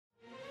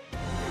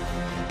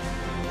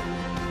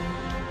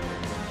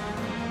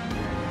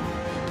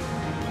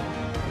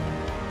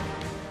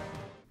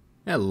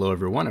Hello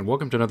everyone and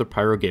welcome to another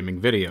Pyro Gaming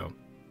video.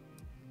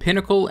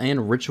 Pinnacle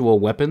and Ritual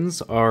weapons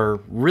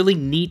are really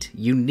neat,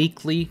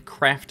 uniquely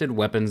crafted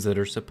weapons that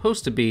are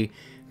supposed to be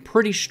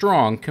pretty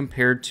strong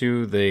compared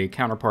to the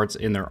counterparts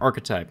in their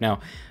archetype.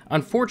 Now,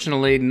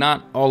 unfortunately,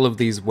 not all of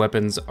these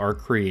weapons are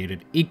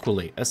created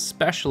equally,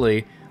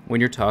 especially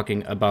when you're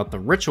talking about the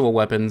Ritual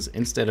weapons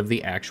instead of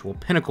the actual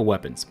Pinnacle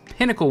weapons.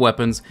 Pinnacle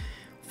weapons,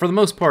 for the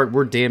most part,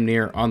 were damn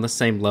near on the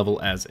same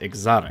level as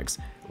exotics.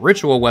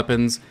 Ritual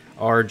weapons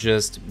are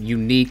just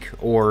unique,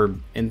 or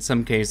in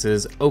some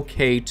cases,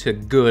 okay to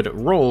good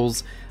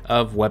rolls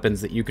of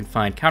weapons that you can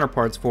find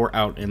counterparts for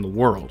out in the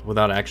world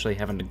without actually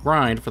having to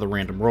grind for the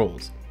random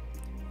rolls.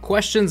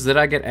 Questions that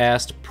I get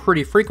asked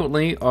pretty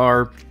frequently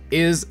are,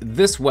 is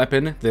this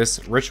weapon,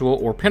 this Ritual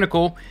or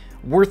Pinnacle,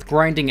 worth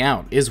grinding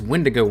out? Is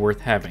Wendigo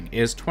worth having?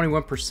 Is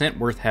 21%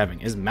 worth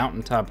having? Is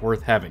Mountaintop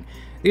worth having?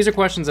 These are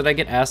questions that I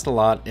get asked a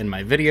lot in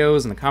my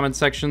videos, in the comment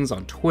sections,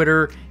 on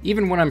Twitter,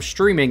 even when I'm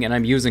streaming and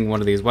I'm using one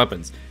of these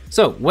weapons.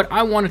 So what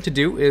I wanted to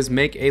do is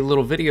make a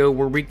little video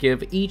where we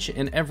give each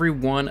and every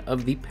one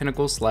of the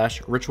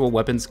Pinnacle/Ritual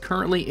weapons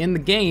currently in the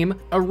game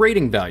a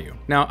rating value.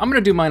 Now, I'm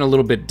going to do mine a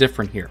little bit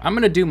different here. I'm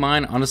going to do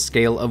mine on a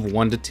scale of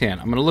 1 to 10.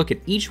 I'm going to look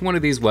at each one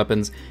of these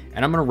weapons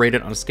and I'm going to rate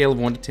it on a scale of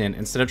 1 to 10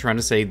 instead of trying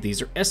to say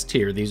these are S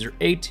tier, these are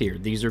A tier,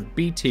 these are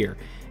B tier,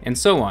 and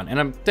so on. And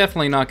I'm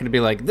definitely not going to be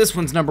like, this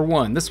one's number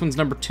 1, this one's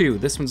number 2,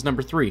 this one's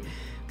number 3,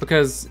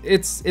 because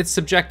it's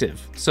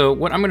subjective. So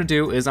what I'm going to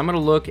do is I'm going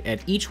to look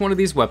at each one of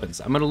these weapons.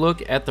 I'm going to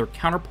look at their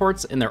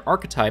counterparts and their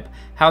archetype,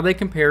 how they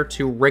compare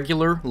to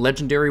regular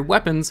legendary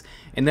weapons,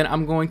 and then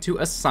I'm going to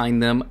assign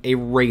them a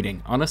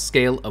rating on a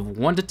scale of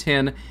 1 to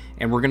 10,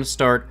 and we're going to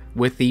start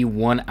with the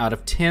 1 out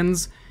of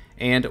 10s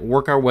and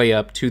work our way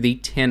up to the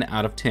 10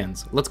 out of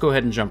 10s. Let's go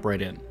ahead and jump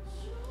right in.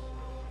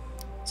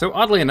 So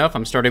oddly enough,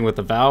 I'm starting with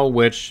the Vow,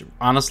 which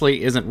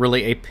honestly isn't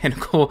really a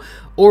Pinnacle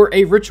or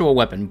a Ritual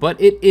weapon, but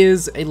it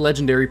is a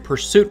legendary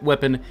pursuit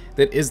weapon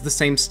that is the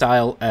same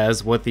style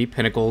as what the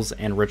Pinnacles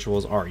and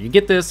Rituals are. You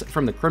get this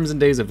from the Crimson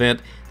Days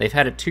event. They've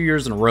had it 2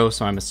 years in a row,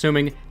 so I'm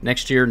assuming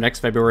next year, next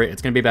February,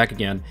 it's going to be back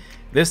again.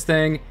 This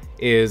thing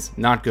is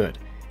not good.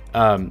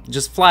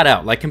 Just flat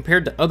out, like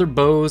compared to other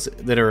bows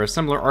that are a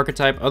similar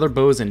archetype, other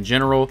bows in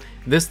general,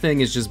 this thing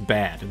is just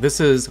bad.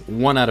 This is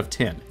 1 out of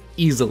 10,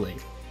 easily.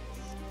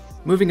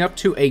 Moving up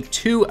to a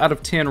 2 out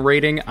of 10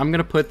 rating, I'm going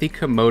to put the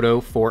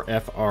Komodo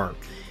 4FR.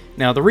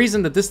 Now, the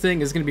reason that this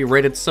thing is going to be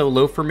rated so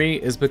low for me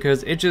is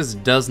because it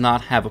just does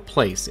not have a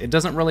place. It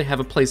doesn't really have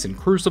a place in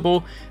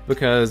Crucible,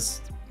 because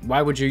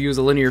why would you use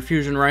a linear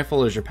fusion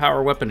rifle as your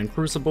power weapon in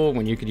Crucible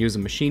when you could use a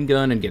machine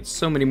gun and get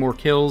so many more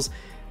kills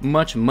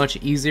much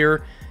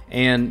easier?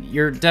 And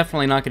you're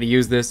definitely not going to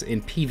use this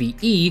in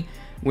PvE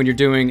when you're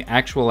doing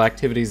actual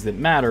activities that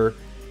matter,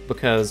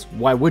 because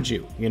why would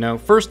you? You know,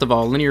 first of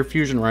all, linear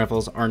fusion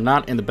rifles are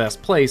not in the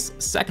best place.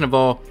 Second of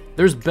all,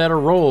 there's better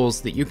rolls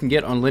that you can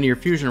get on linear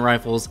fusion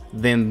rifles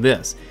than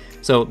this.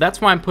 So that's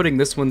why I'm putting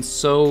this one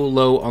so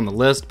low on the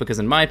list, because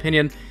in my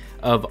opinion,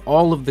 of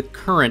all of the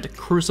current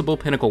Crucible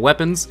Pinnacle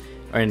weapons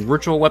and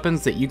Ritual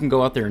weapons that you can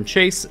go out there and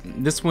chase,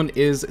 this one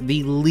is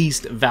the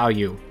least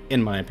value,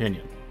 in my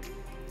opinion.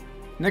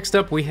 Next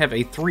up, we have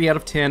a 3 out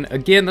of 10.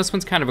 Again, this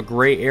one's kind of a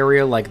gray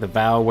area like the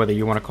Vow, whether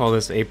you want to call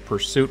this a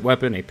pursuit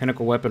weapon, a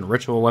Pinnacle weapon,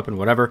 Ritual weapon,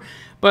 whatever.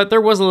 But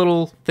there was a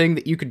little thing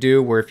that you could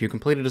do where if you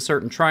completed a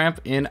certain triumph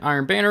in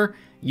Iron Banner,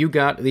 you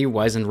got the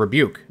Wizened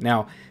Rebuke.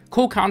 Now,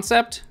 cool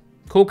concept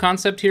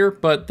here,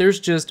 but there's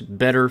just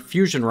better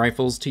fusion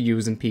rifles to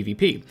use in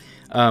PvP.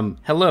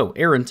 Hello,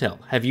 Air Intel,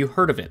 have you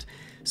heard of it?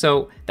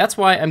 So that's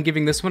why I'm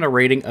giving this one a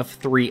rating of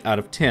 3 out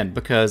of 10,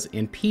 because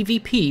in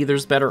PvP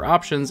there's better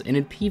options, and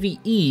in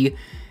PvE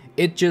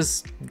it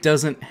just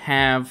doesn't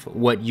have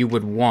what you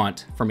would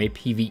want from a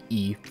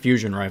PvE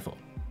fusion rifle.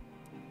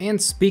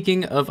 And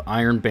speaking of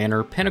Iron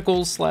Banner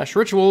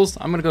Pinnacles/Rituals,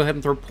 I'm going to go ahead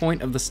and throw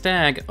Point of the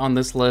Stag on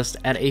this list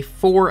at a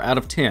 4 out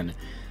of 10.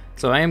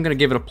 So I am going to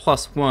give it a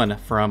 +1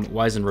 from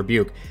Wizened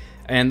Rebuke.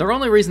 And the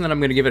only reason that I'm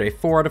going to give it a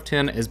 4 out of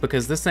 10 is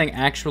because this thing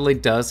actually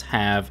does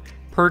have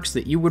perks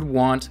that you would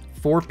want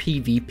for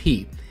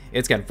PvP.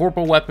 It's got a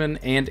Vorpal weapon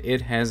and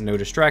it has no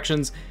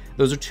distractions.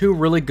 Those are 2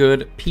 really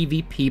good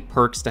PvP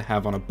perks to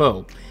have on a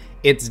bow.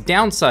 Its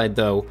downside,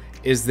 though,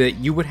 is that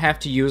you would have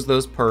to use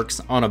those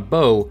perks on a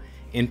bow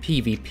in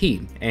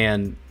PvP,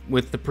 and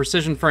with the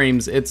precision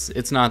frames,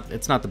 it's not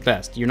the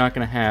best. You're not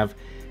going to have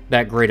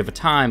that great of a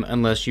time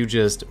unless you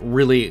just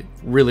really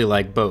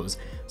like bows.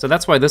 So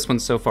that's why this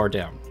one's so far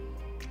down.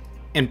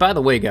 And by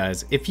the way,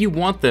 guys, if you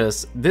want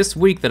this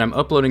week that I'm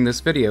uploading this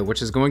video,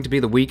 which is going to be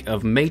the week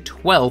of May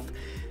 12th,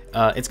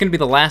 it's going to be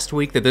the last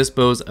week that this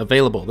bow's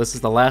available. This is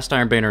the last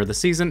Iron Banner of the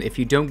season. If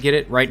you don't get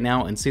it right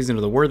now in Season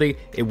of the Worthy,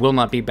 it will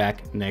not be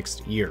back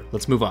next year.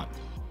 Let's move on.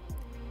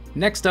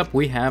 Next up,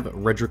 we have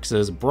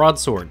Redrix's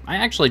Broadsword. I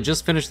actually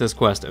just finished this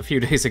quest a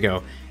few days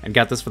ago and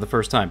got this for the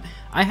first time.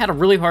 I had a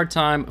really hard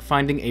time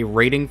finding a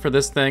rating for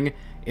this thing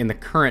in the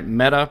current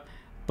meta,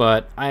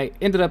 but I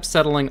ended up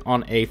settling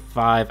on a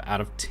 5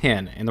 out of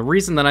 10. And the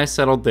reason that I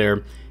settled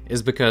there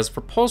is because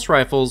for pulse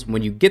rifles,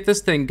 when you get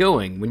this thing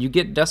going, when you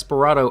get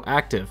Desperado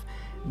active,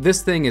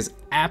 this thing is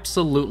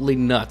absolutely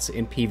nuts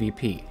in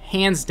PvP.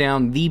 Hands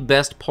down the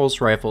best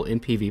pulse rifle in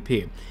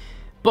PvP.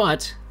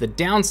 But the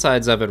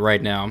downsides of it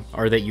right now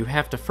are that you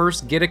have to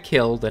first get a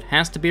kill that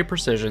has to be a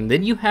precision,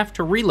 then you have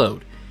to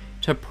reload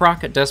to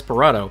proc a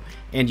Desperado,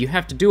 and you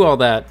have to do all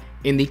that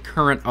in the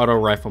current auto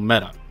rifle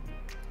meta.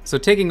 So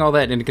taking all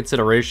that into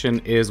consideration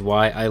is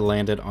why I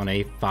landed on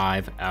a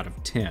 5 out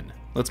of 10.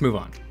 Let's move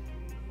on.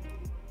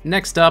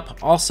 Next up,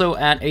 also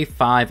at a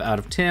 5 out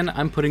of 10,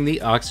 I'm putting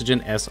the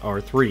Oxygen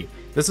SR3.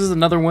 This is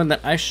another one that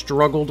I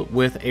struggled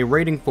with a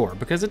rating for,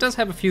 because it does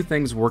have a few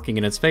things working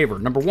in its favor.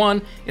 Number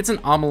one, it's an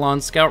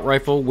Amalon scout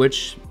rifle,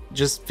 which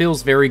just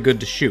feels very good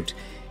to shoot.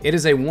 It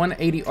is a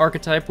 180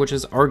 archetype, which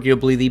is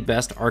arguably the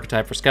best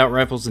archetype for scout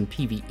rifles in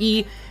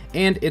PvE,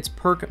 and its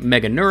perk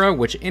Mega Neura,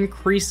 which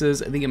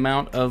increases the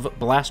amount of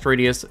blast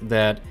radius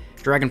that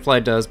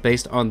Dragonfly does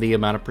based on the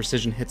amount of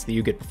precision hits that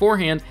you get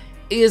beforehand,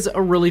 is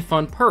a really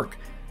fun perk.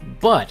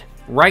 But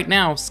right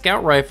now,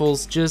 scout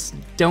rifles just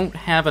don't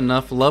have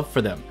enough love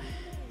for them.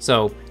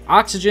 So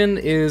Oxygen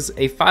is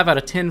a 5 out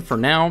of 10 for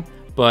now,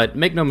 but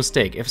make no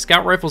mistake, if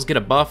scout rifles get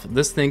a buff,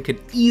 this thing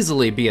could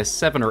easily be a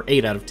 7 or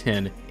 8 out of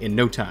 10 in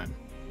no time.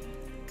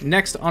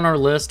 Next on our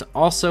list,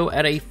 also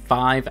at a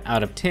 5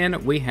 out of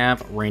 10, we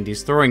have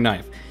Randy's Throwing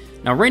Knife.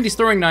 Now Randy's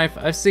Throwing Knife,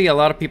 I see a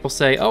lot of people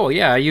say, oh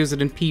yeah, I use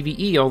it in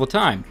PvE all the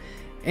time.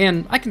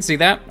 And I can see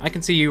that. I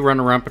can see you run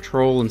around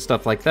patrol and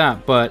stuff like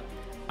that, but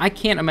I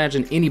can't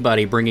imagine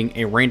anybody bringing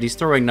a Randy's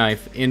Throwing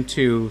Knife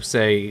into,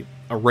 say,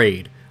 a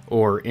raid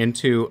or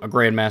into a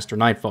Grandmaster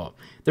Nightfall.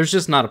 There's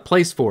just not a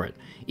place for it.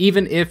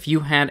 Even if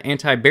you had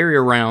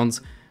anti-barrier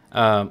rounds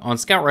on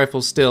scout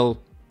rifles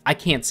still, I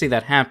can't see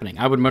that happening.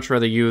 I would much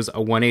rather use a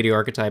 180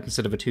 archetype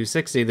instead of a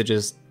 260 that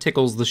just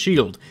tickles the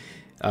shield.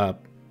 That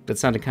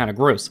sounded kind of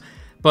gross.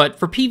 But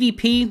for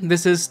PvP,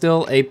 this is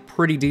still a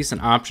pretty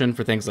decent option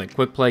for things like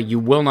quick play. You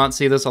will not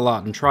see this a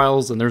lot in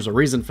trials, and there's a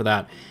reason for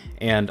that.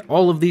 And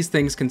all of these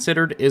things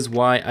considered is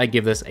why I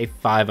give this a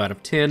 5 out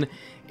of 10.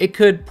 It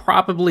could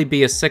probably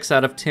be a 6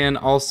 out of 10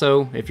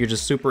 also, if you're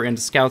just super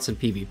into scouts and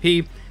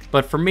PvP,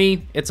 but for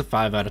me, it's a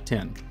 5 out of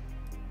 10.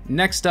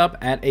 Next up,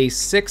 at a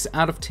 6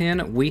 out of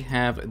 10, we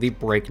have the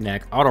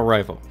Breakneck Auto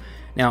Rifle.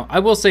 Now, I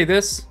will say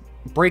this,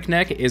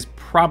 Breakneck is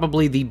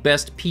probably the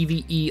best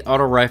PvE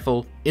auto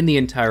rifle in the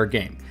entire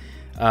game.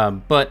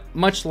 But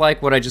much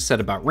like what I just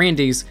said about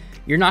Randy's,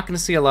 you're not going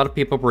to see a lot of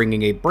people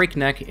bringing a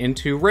Breakneck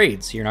into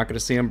raids. You're not going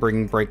to see them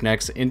bringing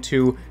Breaknecks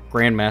into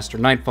Grandmaster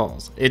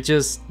Nightfalls.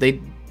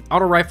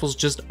 Auto rifles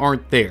just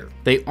aren't there.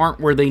 They aren't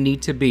where they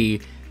need to be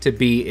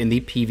in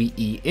the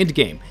PvE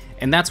endgame.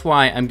 And that's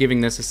why I'm giving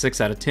this a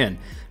 6 out of 10.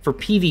 For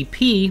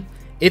PvP,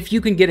 if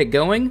you can get it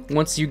going,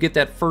 once you get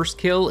that first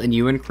kill and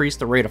you increase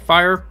the rate of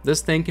fire,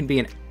 this thing can be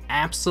an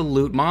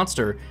absolute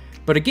monster.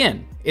 But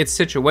again, it's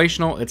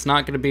situational. It's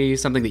not going to be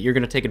something that you're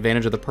going to take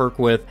advantage of the perk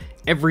with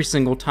every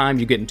single time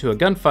you get into a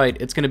gunfight.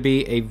 It's going to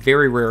be a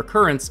very rare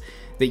occurrence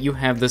that you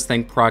have this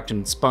thing procced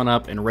and spun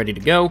up and ready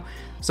to go.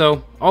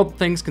 So, all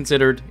things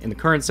considered, in the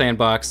current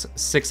sandbox,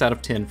 6 out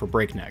of 10 for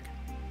Breakneck.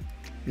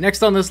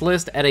 Next on this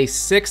list, at a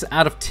 6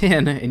 out of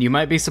 10, and you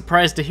might be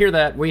surprised to hear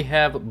that, we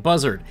have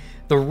Buzzard.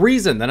 The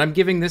reason that I'm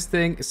giving this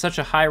thing such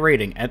a high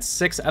rating at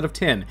 6 out of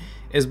 10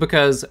 is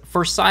because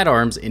for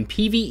sidearms in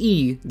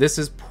PvE, this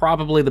is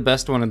probably the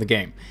best one in the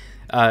game.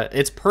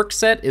 Its perk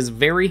set is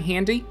very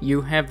handy.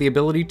 You have the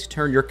ability to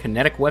turn your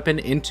kinetic weapon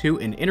into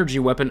an energy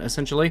weapon,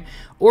 essentially,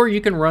 or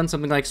you can run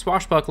something like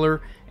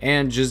Swashbuckler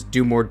and just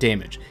do more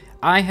damage.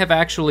 I have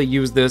actually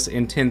used this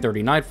in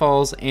 1030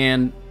 Nightfalls,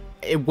 and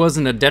it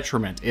wasn't a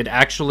detriment. It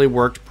actually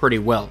worked pretty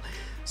well.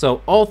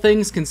 So all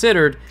things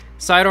considered,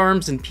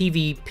 sidearms in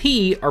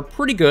PvP are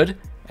pretty good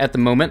at the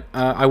moment.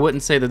 I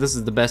wouldn't say that this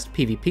is the best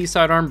PvP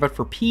sidearm, but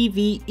for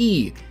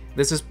PvE,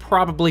 this is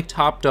probably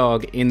top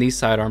dog in the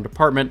sidearm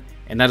department,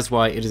 and that is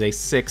why it is a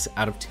 6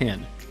 out of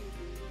 10.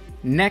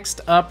 Next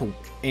up,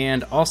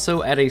 and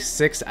also at a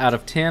 6 out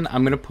of 10,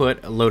 I'm going to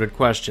put Loaded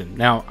Question.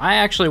 Now, I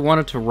actually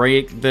wanted to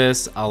rate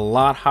this a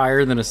lot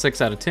higher than a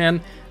 6 out of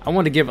 10. I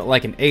want to give it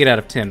like an 8 out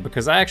of 10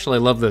 because I actually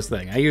love this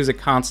thing. I use it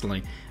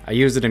constantly. I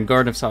use it in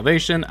Garden of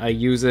Salvation. I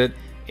use it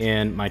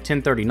in my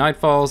 1030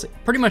 Nightfalls.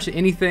 Pretty much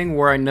anything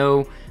where I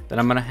know that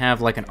I'm going to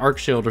have like an arc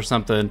shield or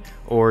something,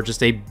 or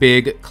just a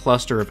big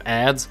cluster of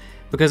ads,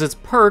 because its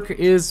perk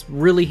is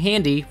really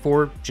handy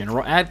for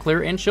general ad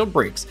clear and shield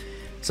breaks.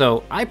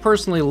 So I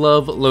personally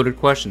love Loaded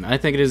Question. I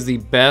think it is the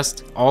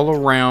best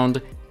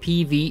all-around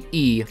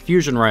PvE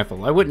fusion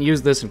rifle. I wouldn't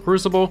use this in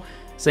Crucible.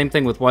 Same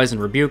thing with Wise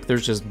and Rebuke.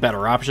 There's just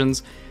better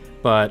options.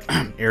 But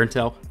Air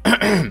Intel,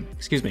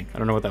 excuse me, I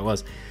don't know what that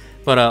was.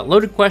 But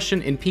Loaded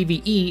Question in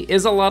PvE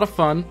is a lot of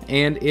fun,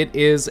 and it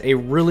is a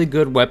really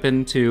good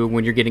weapon to,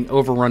 when you're getting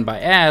overrun by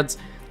ads,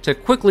 to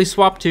quickly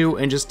swap to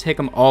and just take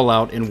them all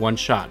out in one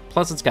shot.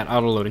 Plus it's got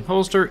auto-loading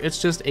holster.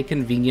 It's just a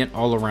convenient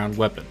all-around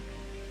weapon.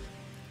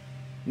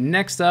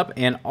 Next up,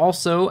 and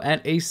also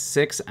at a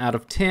 6 out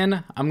of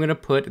 10, I'm going to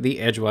put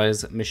the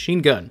Edgewise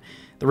Machine Gun.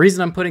 The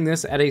reason I'm putting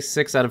this at a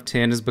 6 out of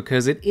 10 is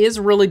because it is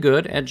really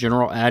good at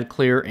general ad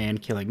clear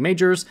and killing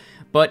majors,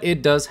 but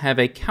it does have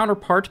a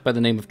counterpart by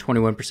the name of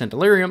 21%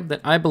 Delirium that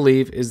I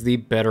believe is the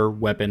better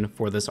weapon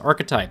for this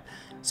archetype.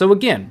 So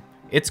again,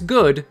 it's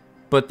good,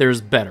 but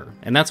there's better,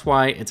 and that's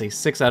why it's a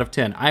 6 out of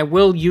 10. I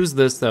will use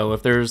this though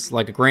if there's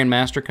like a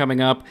Grandmaster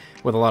coming up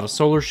with a lot of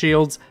solar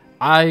shields.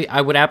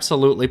 I would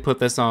absolutely put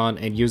this on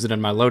and use it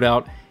in my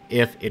loadout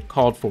if it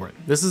called for it.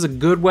 This is a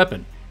good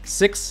weapon.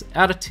 6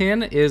 out of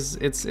 10 is,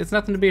 it's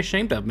nothing to be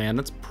ashamed of, man.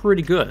 That's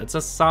pretty good. It's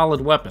a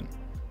solid weapon.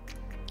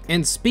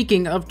 And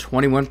speaking of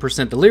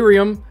 21%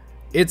 Delirium,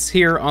 it's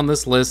here on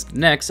this list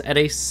next at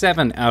a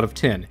 7 out of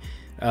 10.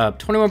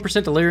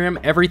 21% Delirium,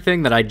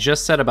 everything that I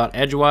just said about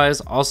Edgewise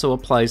also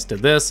applies to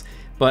this,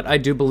 but I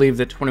do believe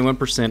that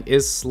 21%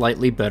 is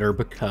slightly better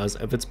because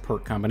of its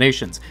perk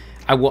combinations.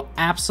 I will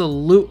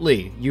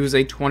absolutely use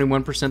a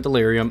 21%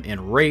 Delirium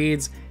in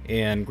raids,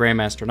 in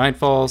Grandmaster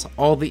Nightfalls,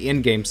 all the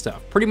in-game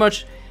stuff. Pretty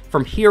much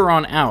from here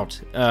on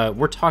out,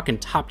 we're talking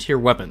top-tier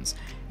weapons.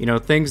 You know,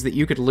 things that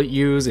you could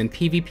use in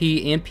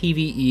PvP and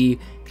PvE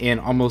in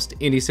almost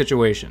any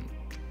situation.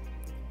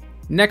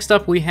 Next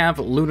up, we have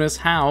Luna's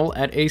Howl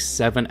at a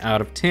 7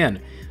 out of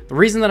 10. The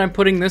reason that I'm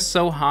putting this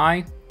so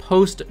high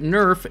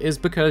post-nerf is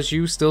because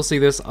you still see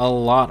this a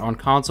lot on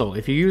console.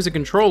 If you use a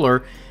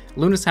controller,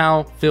 Luna's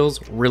Howl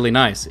feels really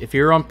nice. If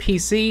you're on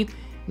PC,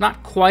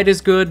 not quite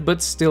as good,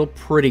 but still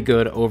pretty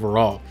good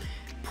overall.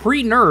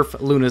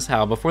 Pre-nerf Luna's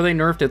Howl, before they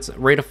nerfed its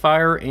rate of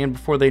fire and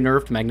before they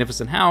nerfed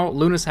Magnificent Howl,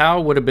 Luna's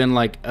Howl would have been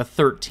like a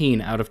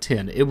 13 out of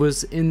 10. It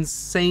was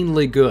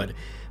insanely good.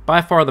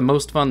 By far the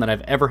most fun that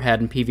I've ever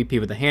had in PvP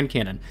with a hand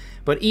cannon.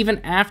 But even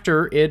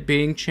after it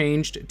being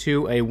changed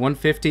to a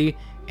 150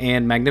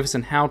 and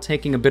Magnificent Howl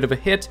taking a bit of a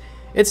hit,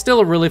 it's still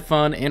a really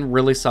fun and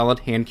really solid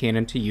hand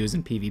cannon to use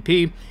in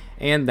PvP,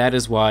 and that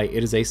is why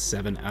it is a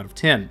 7 out of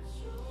 10.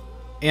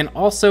 And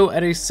also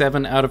at a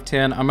 7 out of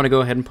 10, I'm going to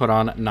go ahead and put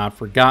on Not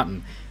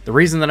Forgotten. The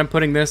reason that I'm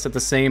putting this at the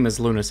same as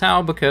Luna's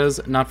Howl,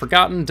 because Not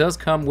Forgotten does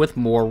come with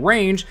more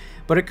range,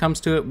 but it comes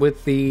to it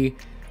with the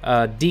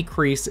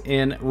decrease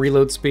in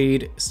reload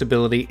speed,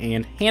 stability,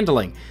 and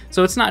handling.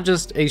 So it's not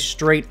just a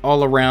straight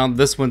all-around,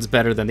 this one's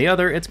better than the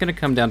other. It's going to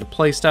come down to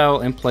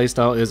playstyle, and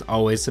playstyle is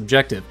always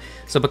subjective.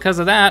 So because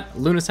of that,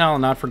 Luna's Howl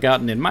and Not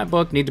Forgotten, in my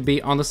book, need to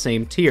be on the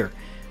same tier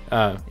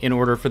in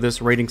order for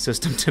this rating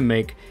system to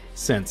make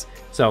sense.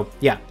 So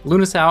yeah,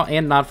 Luna's Howl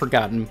and Not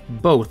Forgotten,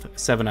 both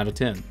 7 out of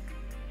 10.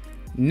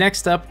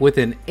 Next up, with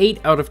an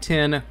 8 out of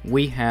 10,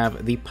 we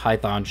have the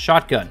Python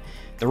Shotgun.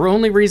 The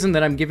only reason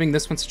that I'm giving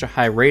this one such a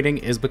high rating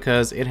is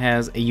because it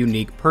has a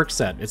unique perk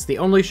set. It's the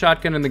only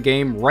shotgun in the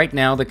game right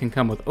now that can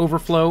come with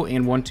Overflow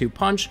and 1-2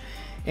 Punch,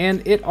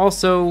 and it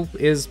also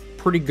is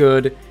pretty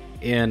good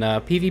in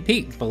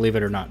PvP, believe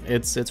it or not.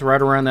 It's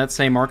right around that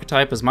same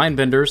archetype as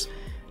Mindbender's.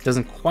 It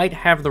doesn't quite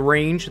have the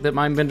range that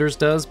Mindbender's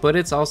does, but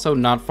it's also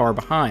not far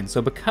behind. So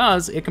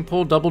because it can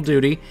pull double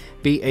duty,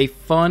 be a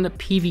fun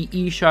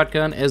PvE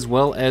shotgun as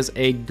well as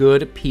a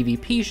good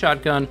PvP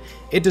shotgun,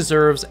 it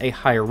deserves a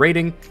higher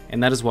rating,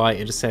 and that is why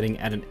it is setting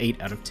at an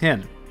 8 out of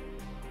 10.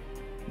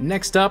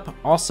 Next up,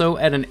 also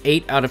at an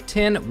 8 out of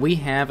 10, we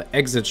have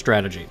Exit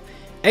Strategy.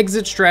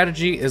 Exit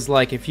Strategy is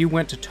like if you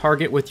went to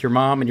Target with your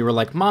mom and you were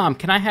like, "Mom,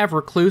 can I have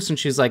Recluse?" And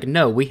she's like,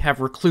 "No, we have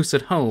Recluse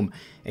at home."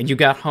 And you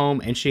got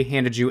home and she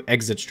handed you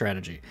Exit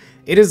Strategy.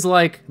 It is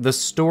like the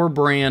store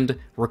brand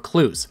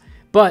Recluse.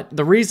 But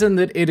the reason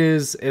that it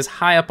is as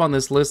high up on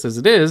this list as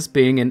it is,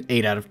 being an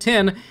 8 out of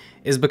 10,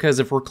 is because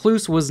if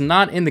Recluse was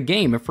not in the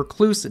game, if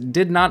Recluse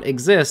did not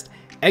exist,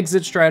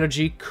 Exit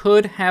Strategy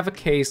could have a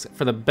case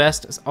for the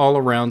best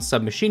all-around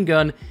submachine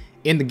gun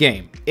in the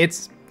game.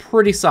 It's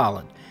pretty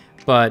solid.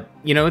 But,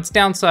 you know, its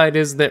downside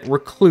is that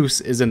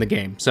Recluse is in the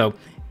game. So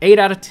 8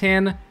 out of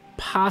 10,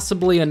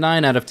 possibly a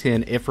 9 out of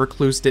 10 if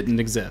Recluse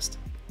didn't exist.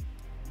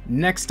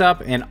 Next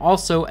up, and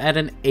also at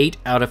an 8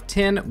 out of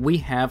 10, we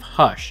have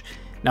Hush.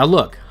 Now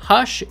look,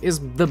 Hush is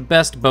the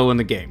best bow in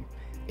the game.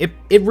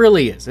 It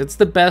really is. It's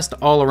the best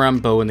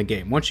all-around bow in the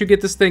game. Once you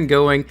get this thing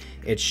going,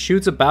 it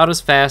shoots about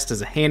as fast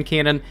as a hand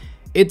cannon.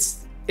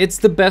 It's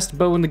the best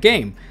bow in the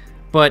game.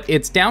 But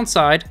its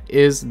downside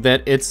is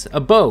that it's a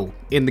bow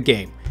in the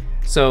game.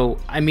 So,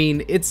 I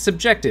mean, it's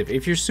subjective.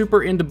 If you're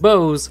super into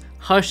bows,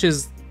 Hush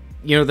is,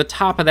 you know, the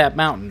top of that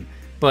mountain.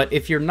 But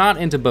if you're not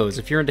into bows,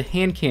 if you're into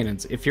hand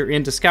cannons, if you're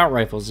into scout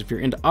rifles, if you're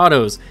into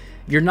autos,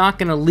 you're not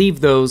going to leave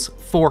those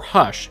for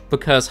Hush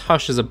because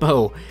Hush is a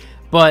bow.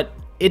 But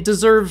it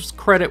deserves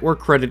credit where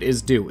credit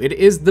is due. It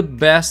is the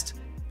best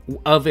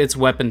of its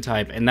weapon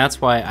type, and that's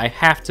why I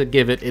have to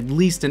give it at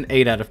least an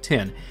 8 out of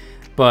 10.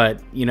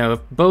 But, you know, if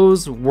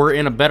bows were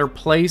in a better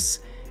place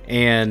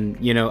and,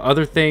 you know,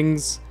 other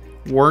things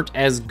weren't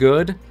as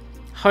good,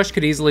 Hush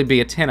could easily be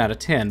a 10 out of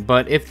 10.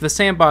 But if the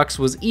sandbox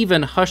was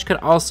even, Hush could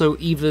also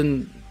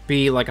even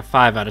be like a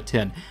 5 out of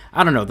 10.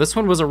 I don't know, this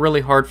one was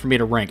really hard for me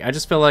to rank. I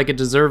just feel like it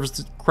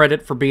deserves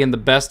credit for being the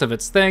best of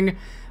its thing,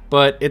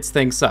 but its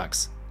thing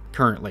sucks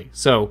currently.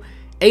 So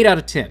 8 out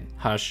of 10,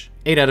 Hush,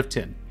 8 out of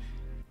 10.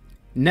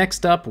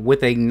 Next up,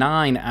 with a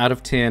 9 out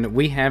of 10,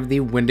 we have the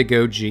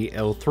Wendigo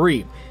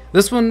GL3.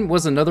 This one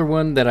was another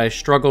one that I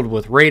struggled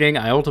with rating.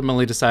 I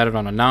ultimately decided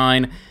on a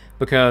 9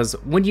 because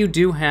when you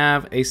do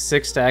have a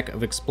 6 stack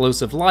of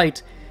explosive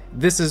light,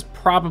 this is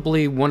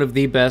probably one of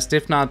the best,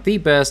 if not the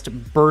best,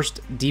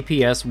 burst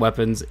DPS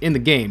weapons in the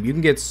game. You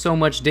can get so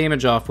much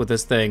damage off with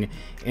this thing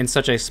in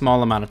such a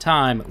small amount of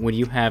time when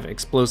you have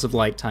explosive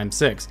light times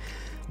 6.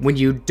 When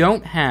you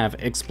don't have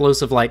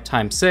explosive light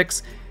times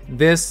 6,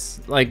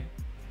 this, like,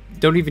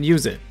 don't even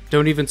use it.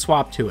 Don't even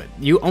swap to it.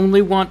 You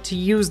only want to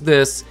use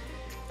this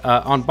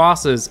on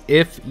bosses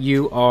if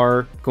you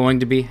are going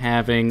to be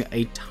having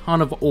a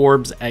ton of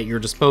orbs at your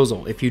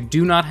disposal. If you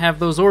do not have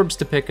those orbs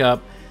to pick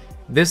up,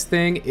 this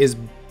thing is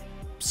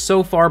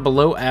so far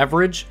below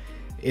average,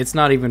 it's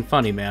not even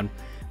funny, man.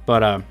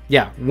 But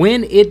yeah,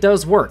 when it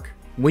does work,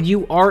 when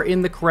you are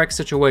in the correct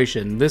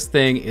situation, this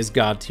thing is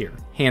God tier,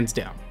 hands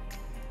down.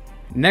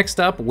 Next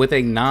up, with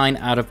a 9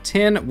 out of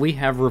 10, we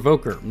have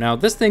Revoker. Now,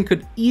 this thing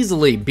could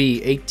easily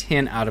be a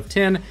 10 out of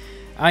 10.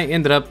 I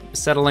ended up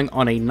settling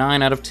on a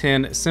 9 out of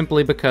 10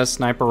 simply because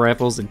sniper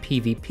rifles in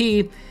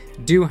PvP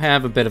do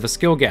have a bit of a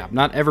skill gap.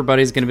 Not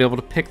everybody's going to be able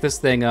to pick this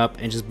thing up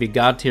and just be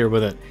God tier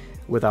with it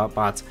without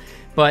bots.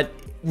 But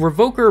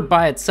Revoker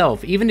by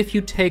itself, even if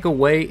you take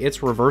away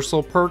its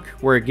reversal perk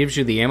where it gives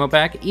you the ammo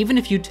back, even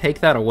if you take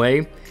that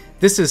away,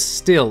 this is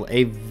still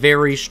a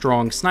very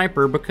strong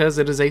sniper because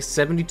it is a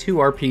 72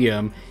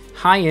 RPM,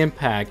 high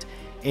impact,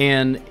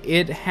 and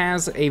it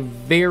has a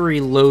very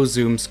low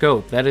zoom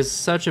scope. That is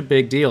such a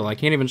big deal. I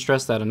can't even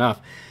stress that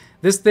enough.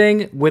 This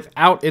thing,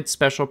 without its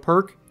special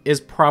perk, is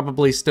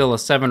probably still a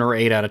 7 or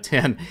 8 out of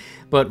 10,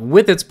 but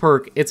with its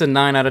perk, it's a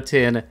 9 out of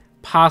 10,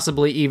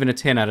 possibly even a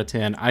 10 out of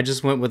 10. I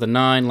just went with a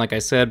 9, like I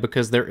said,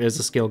 because there is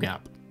a skill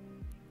gap.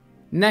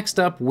 Next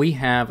up, we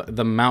have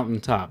the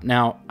Mountaintop.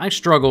 Now, I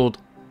struggled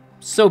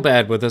so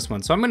bad with this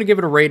one, so I'm going to give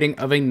it a rating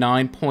of a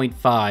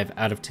 9.5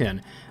 out of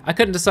 10. I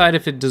couldn't decide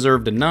if it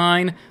deserved a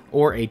 9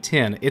 or a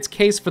 10. Its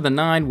case for the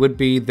 9 would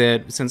be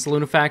that since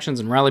Lunafactions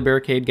and Rally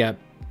Barricade got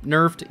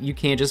nerfed, you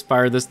can't just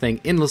fire this thing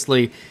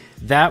endlessly.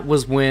 That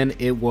was when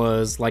it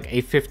was like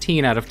a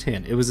 15 out of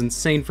 10. It was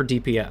insane for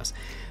DPS.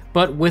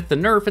 But with the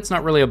nerf, it's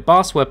not really a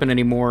boss weapon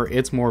anymore.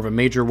 It's more of a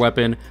major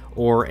weapon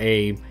or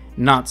a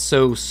not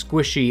so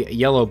squishy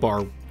yellow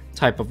bar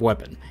type of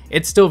weapon.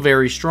 It's still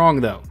very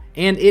strong though,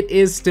 and it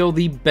is still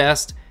the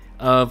best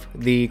of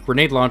the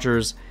grenade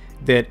launchers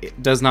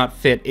that does not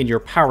fit in your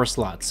power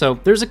slot. So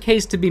there's a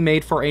case to be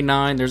made for a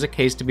 9, there's a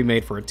case to be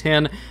made for a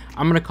 10.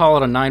 I'm gonna call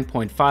it a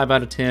 9.5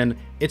 out of 10.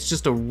 It's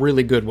just a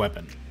really good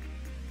weapon.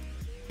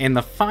 And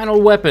the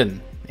final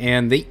weapon,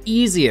 and the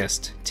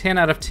easiest 10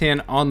 out of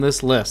 10 on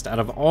this list, out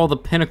of all the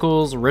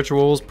pinnacles,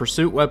 rituals,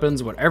 pursuit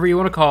weapons, whatever you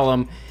want to call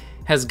them,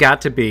 has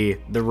got to be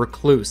the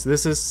Recluse.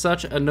 This is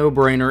such a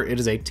no-brainer. It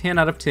is a 10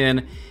 out of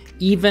 10.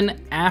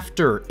 Even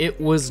after it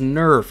was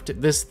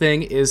nerfed, this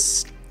thing is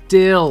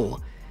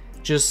still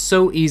just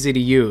so easy to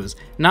use.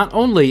 Not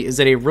only is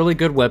it a really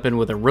good weapon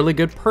with a really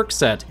good perk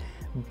set,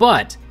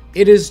 but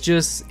it is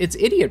just, it's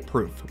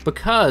idiot-proof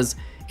because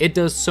it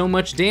does so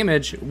much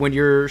damage when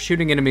you're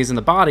shooting enemies in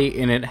the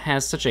body, and it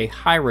has such a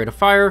high rate of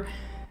fire.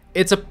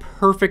 It's a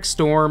perfect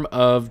storm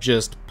of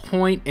just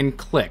point and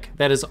click.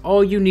 That is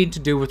all you need to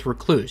do with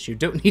Recluse. You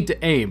don't need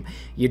to aim.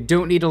 You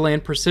don't need to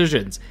land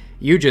precisions.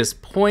 You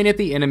just point at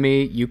the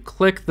enemy, you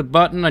click the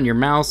button on your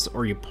mouse,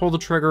 or you pull the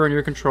trigger on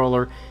your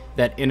controller,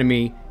 that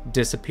enemy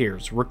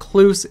disappears.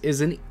 Recluse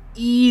is an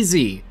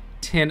easy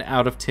 10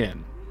 out of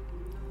 10.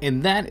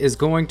 And that is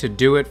going to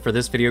do it for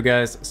this video,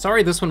 guys.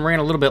 Sorry this one ran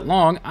a little bit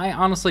long. I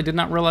honestly did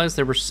not realize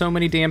there were so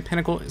many damn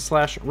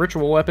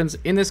Pinnacle/ritual weapons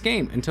in this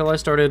game until I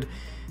started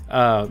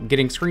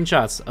getting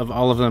screenshots of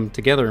all of them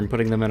together and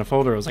putting them in a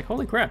folder. I was like,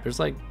 holy crap, there's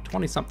like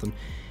 20-something.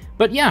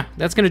 But yeah,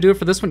 that's going to do it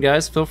for this one,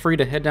 guys. Feel free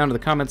to head down to the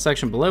comment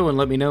section below and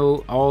let me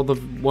know all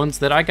the ones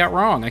that I got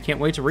wrong. I can't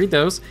wait to read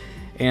those.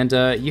 And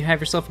you have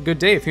yourself a good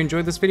day. If you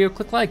enjoyed this video,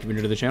 click like. If you're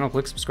new to the channel,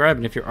 click subscribe.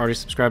 And if you're already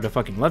subscribed, I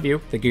fucking love you.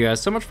 Thank you guys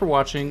so much for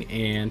watching,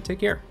 and take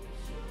care.